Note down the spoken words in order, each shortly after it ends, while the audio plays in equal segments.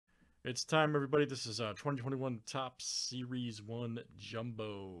It's time, everybody. This is 2021 Top Series 1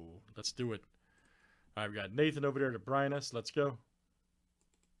 Jumbo. Let's do it. All right, we got Nathan over there to Brian us. Let's go.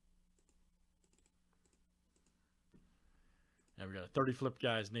 And we got a 30 flip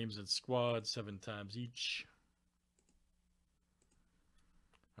guys, names and squad, 7 times each.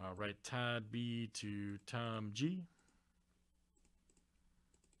 All right, Todd B to Tom G.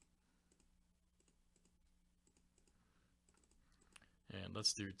 And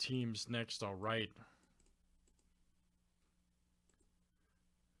let's do teams next. All right.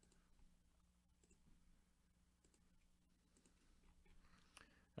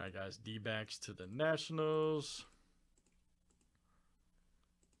 All right, guys. D-backs to the Nationals.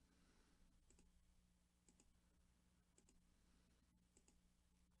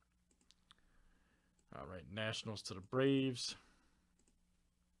 All right, Nationals to the Braves.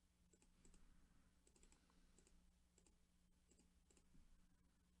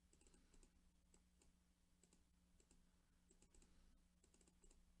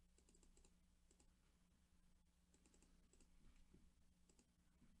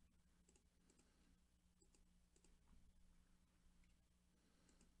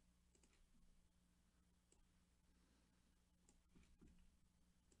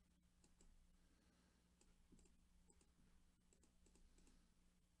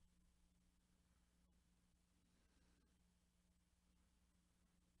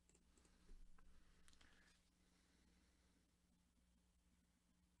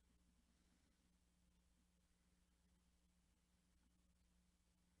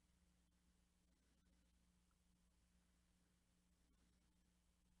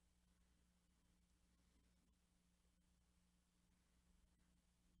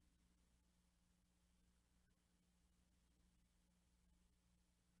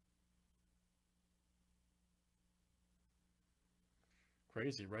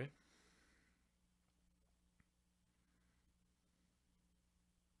 Crazy, right?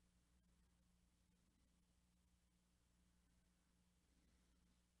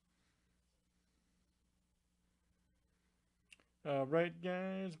 All right,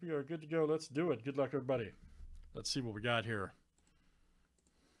 guys, we are good to go. Let's do it. Good luck, everybody. Let's see what we got here.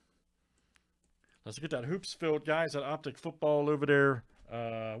 Let's get that hoops filled, guys. That optic football over there.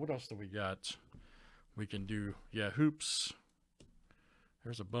 What else do we got? We can do, yeah, hoops.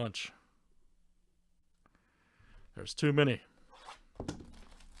 There's a bunch. There's too many.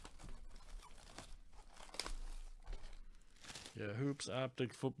 Yeah, hoops,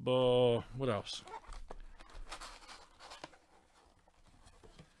 optic football. What else?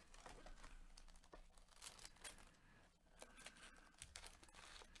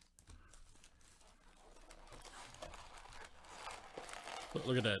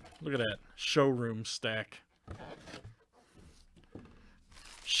 Look at that. Look at that. Showroom stack.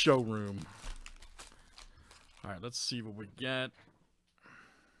 Showroom. All right, let's see what we got.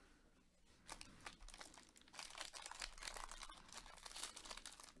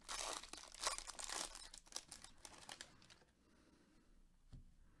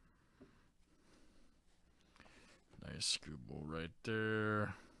 Nice scribble right there.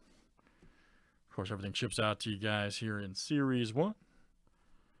 Of course, everything ships out to you guys here in Series 1.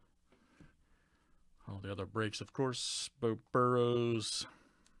 All the other breaks, of course. Bo Burrows.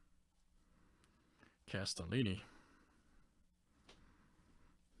 Castellini.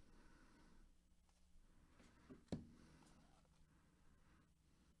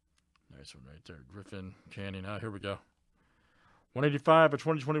 Nice one right there. Griffin, Canning. Ah, here we go. 185 of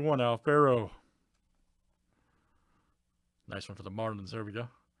 2021, Alfaro. Nice one for the Marlins. There we go.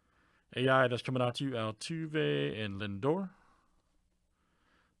 AI, that's coming out to you. Altuve and Lindor.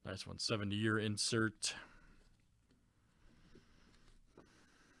 Nice one. 70-year insert.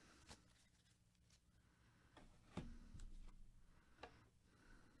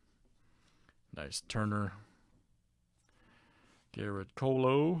 Nice Turner. Garrett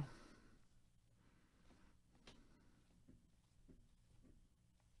Colo.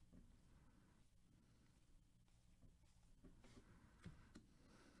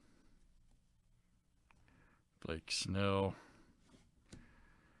 Blake Snell.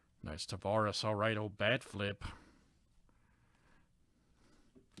 Nice Tavares. All right, old bat flip.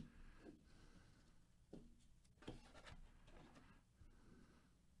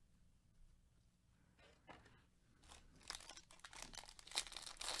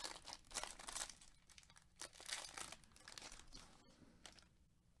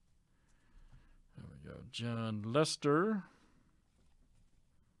 There we go. John Lester.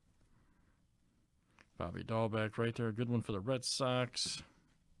 Bobby Dahlbeck right there. Good one for the Red Sox.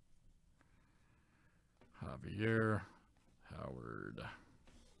 Javier Howard.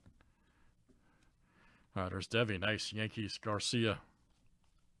 There's Devi. Nice. Yankees. Garcia.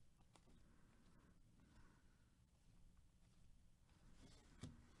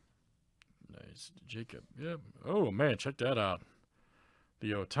 Nice. Jacob. Yep. Oh, man. Check that out.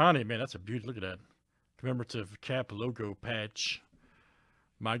 The Otani. Man, that's a beauty. Look at that. Commemorative cap logo patch.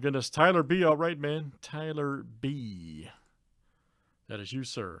 My goodness. Tyler B. All right, man. Tyler B. That is you,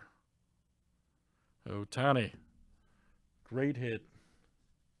 sir. Otani. Great hit.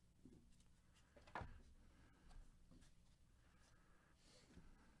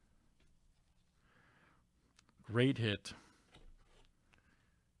 Great hit.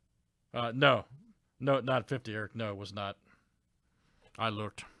 No, not 50, Eric. No, it was not. I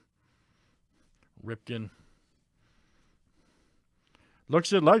looked. Ripken.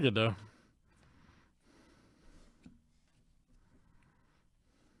 Looks it like it, though.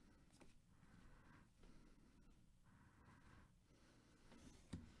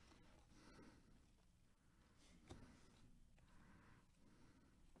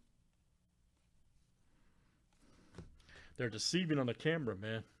 They're deceiving on the camera,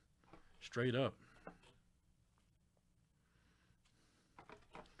 man. Straight up.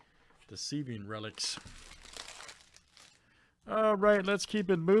 Deceiving relics. All right, let's keep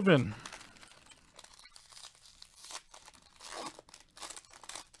it moving.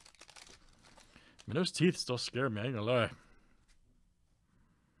 I mean, those teeth still scare me, I ain't gonna lie.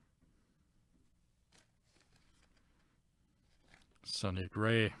 Sonny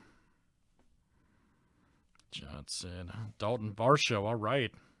Gray. Johnson. Dalton Varsho, all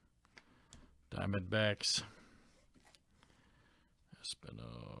right. Diamondbacks.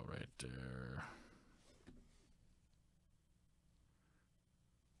 Espinal right there.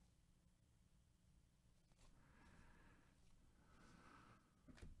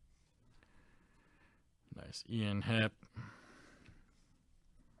 Nice. Ian Happ.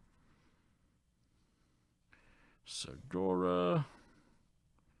 Segura.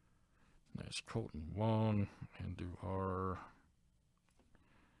 Nice. Colton Wong. Andujar.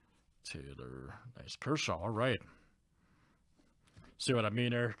 Taylor. Nice. Kershaw. All right. See what I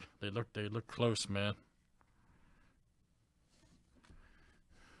mean, Eric? They look close, man.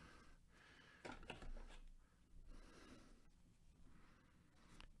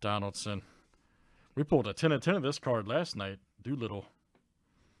 Donaldson. We pulled a 10 of 10 of this card last night. Doolittle.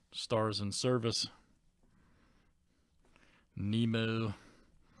 Stars in service. Nemo.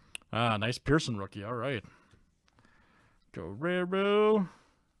 Ah, nice Pearson rookie. All right. Guerrero.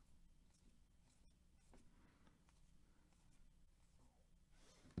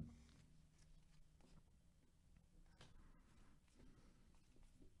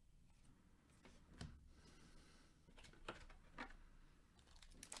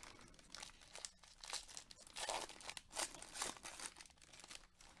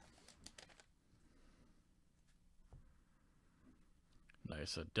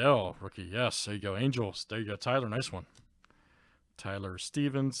 Nice. Adele, rookie. Yes, there you go. Angels. There you go. Tyler, nice one. Tyler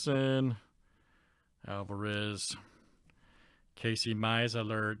Stevenson. Alvarez. Casey Mize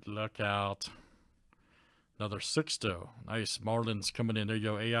alert. Look out. Another Sixto. Nice. Marlins coming in. There you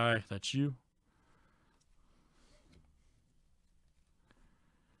go. AI. That's you.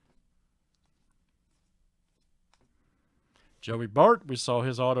 Joey Bart. We saw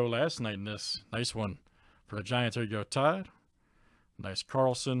his auto last night in this. Nice one. For the Giants, there you go. Todd. Nice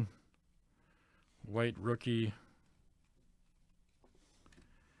Carlson. White rookie.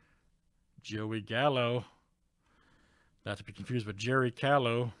 Joey Gallo. Not to be confused with Jerry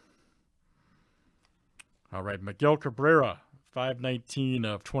Callow. All right, Miguel Cabrera. 5/19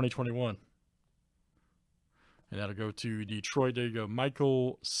 of 2021. And that'll go to Detroit. There you go.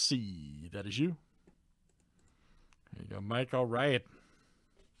 Michael C. That is you. There you go, Mike. All right.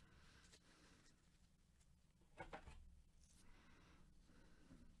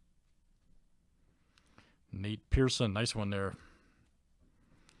 Nate Pearson, nice one there.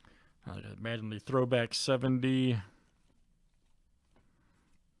 Maddenly throwback 70.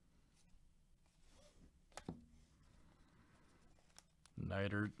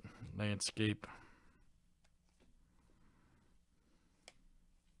 Neidert, landscape.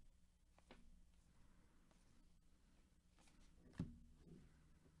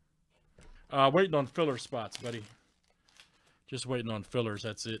 Waiting on filler spots, buddy. Just waiting on fillers,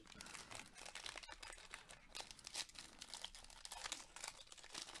 that's it.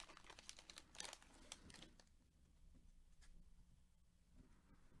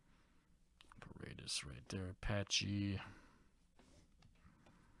 Paredes right there, Apache.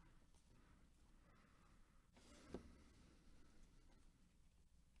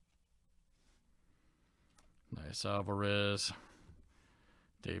 Nice Alvarez.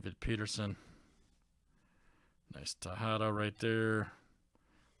 David Peterson. Nice Tejada right there.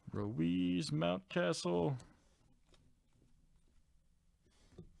 Ruiz, Mountcastle.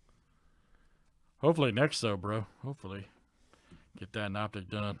 Hopefully next though, bro. Hopefully. Get that optic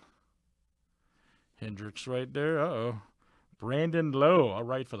done. Hendricks right there. Uh-oh. Brandon Lowe. All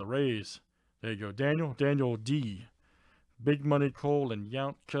right for the Rays. There you go. Daniel. Daniel D. Big Money Cole and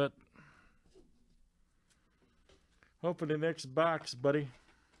Yount cut. Hopefully next box, buddy.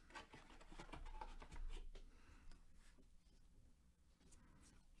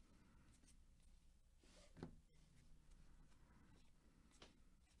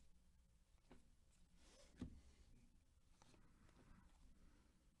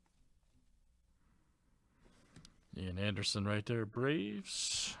 Ian Anderson right there,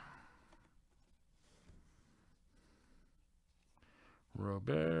 Braves.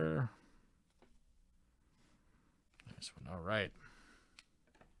 Robert. Nice one. All right.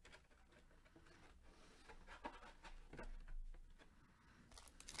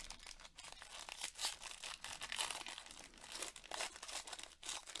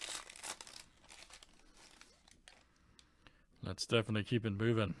 Let's definitely keep it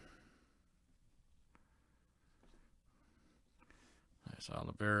moving. Nice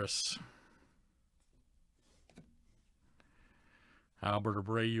Oliveris. Albert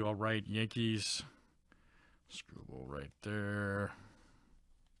Abreu, all right. Yankees. Screwball right there.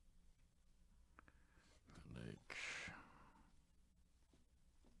 Lake.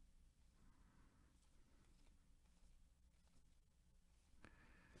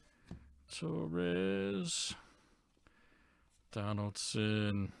 Torres.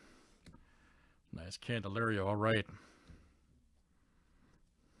 Donaldson. Nice Candelario, all right.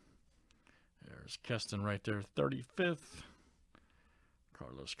 There's Keston right there, 35th.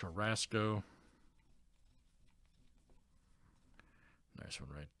 Carlos Carrasco. Nice one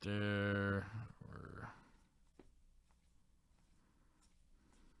right there.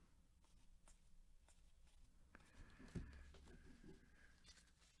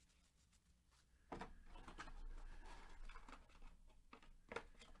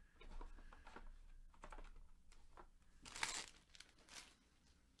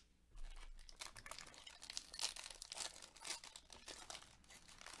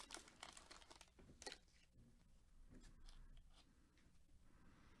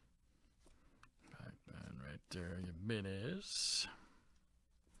 There, Jimenez,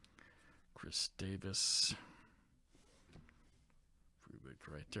 Chris Davis, Rubik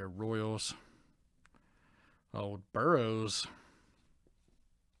right there, Royals, old Burrows,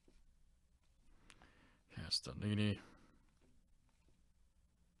 Castellini,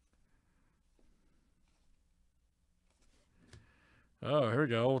 oh, here we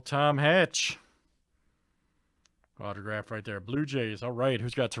go, old Tom Hatch. Autograph right there. Blue Jays. All right.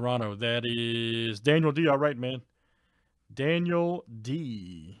 Who's got Toronto? That is Daniel D. All right, man. Daniel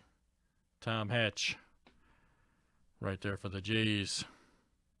D. Tom Hatch. Right there for the Jays.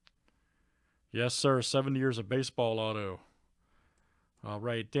 Yes, sir. 7 years of baseball auto. All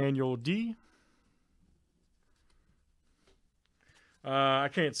right. Daniel D. I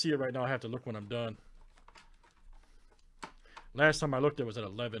can't see it right now. I have to look when I'm done. Last time I looked, it was at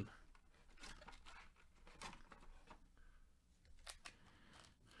 11.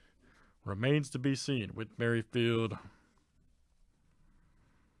 Remains to be seen. Whit Merrifield.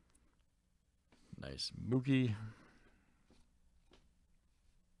 Nice Mookie.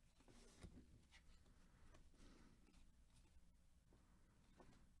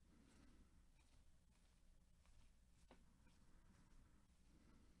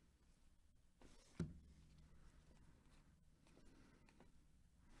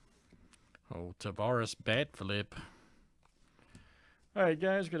 Oh, Tavares bat flip. All right,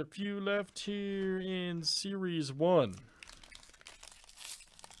 guys, got a few left here in Series 1.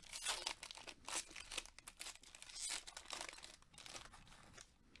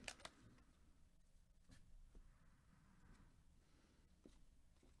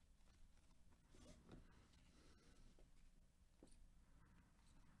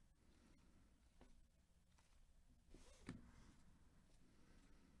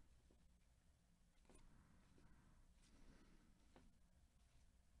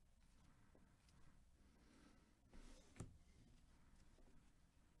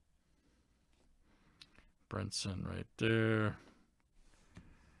 Brinson right there.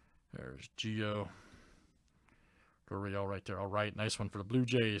 There's Gio. Gurriel right there. All right, nice one for the Blue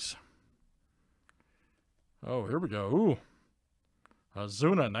Jays. Oh, here we go. Ooh.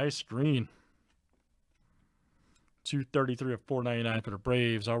 Azuna, nice green. 233 of 499 for the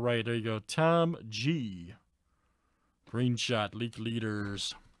Braves. All right, there you go. Tom G. Green shot, league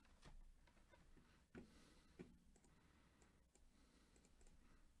leaders.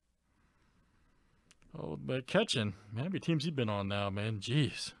 Oh, but catching. Man, how many teams he been on now, man?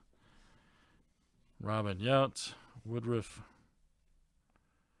 Jeez. Robin Yount, Woodruff,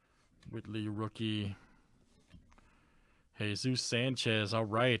 Whitley, rookie. Jesus Sanchez, all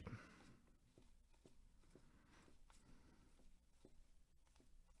right.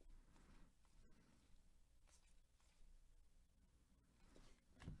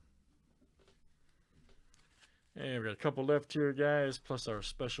 And we got a couple left here, guys, plus our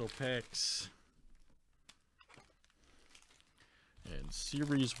special packs. And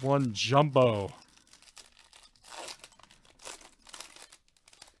Series 1 Jumbo.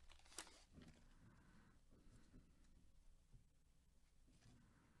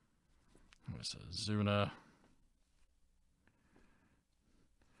 There's a Zuna.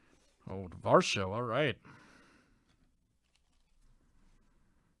 Old Varsho, all right.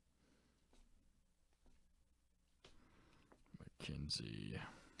 McKenzie.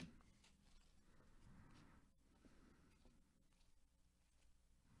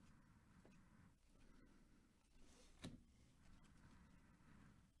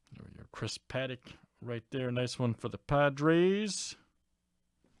 There we go. Chris Paddock right there. Nice one for the Padres.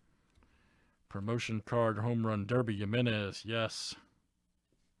 Promotion card, home run derby, Jimenez. Yes.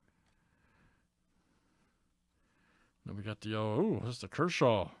 Then we got the, oh, this is the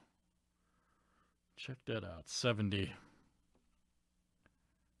Kershaw. Check that out. 70.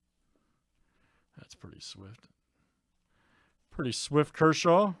 That's pretty swift. Pretty swift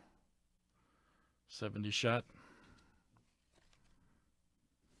Kershaw. 70 shot.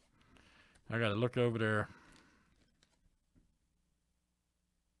 I got to look over there.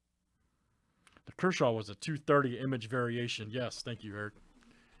 The Kershaw was a 230 image variation. Yes, thank you, Eric.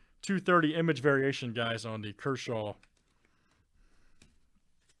 230 image variation, guys, on the Kershaw.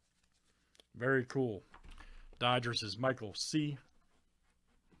 Very cool. Dodgers is Michael C.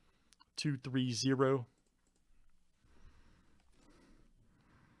 230.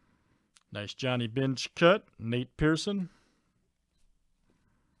 Nice Johnny Bench cut. Nate Pearson.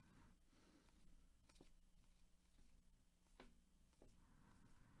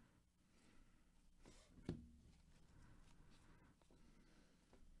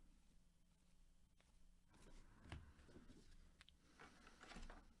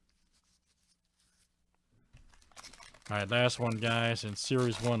 All right, last one, guys, in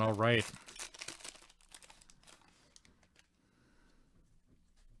Series 1. All right.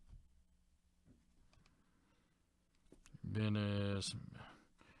 Venice.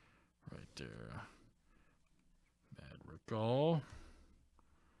 Right there. Madrigal.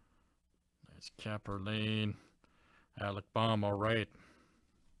 Nice Capper Lane. Alec Baum, all right.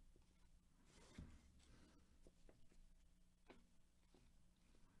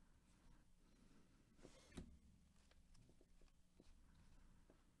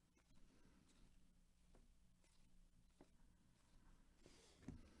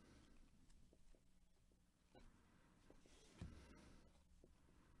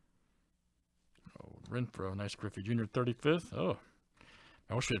 Renfro, nice Griffey Jr. 35th. Oh,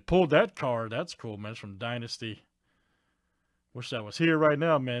 I wish we had pulled that card. That's cool, man. It's from Dynasty. Wish that was here right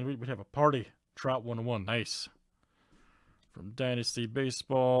now, man. We'd have a party. Trout 101. Nice. From Dynasty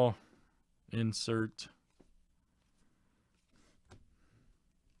Baseball. Insert.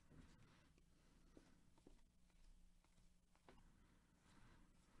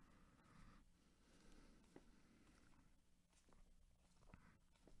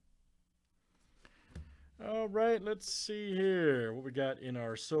 All right, let's see here what we got in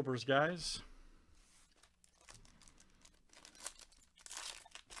our silvers, guys.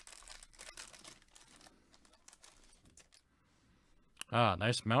 Ah,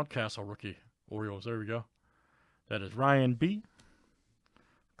 nice Mountcastle rookie. Orioles, there we go. That is Ryan B.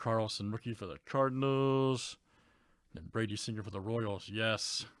 Carlson rookie for the Cardinals. And Brady Singer for the Royals,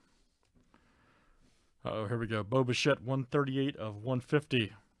 yes. Uh-oh, here we go. Bo Bichette, 138 of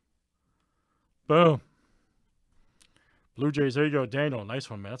 150. Boom. Blue Jays, there you go, Daniel. Nice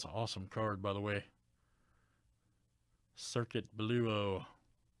one, man. That's an awesome card, by the way. Circuit Blue-O.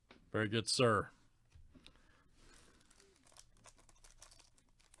 Very good, sir.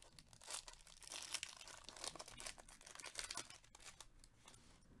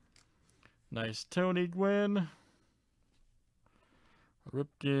 Nice Tony Gwynn.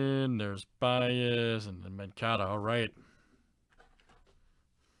 Ripken, there's Baez, and then Mancata. All right.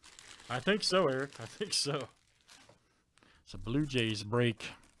 I think so, Eric. I think so. It's a Blue Jays break.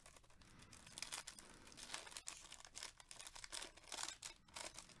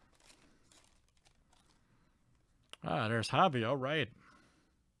 Ah, there's Javi. All right.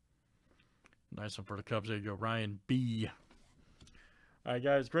 Nice one for the Cubs. There you go. Ryan B. All right,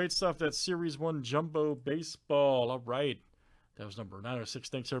 guys, great stuff. That's Series 1 Jumbo Baseball. All right. That was number 906.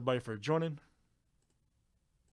 Thanks, everybody, for joining.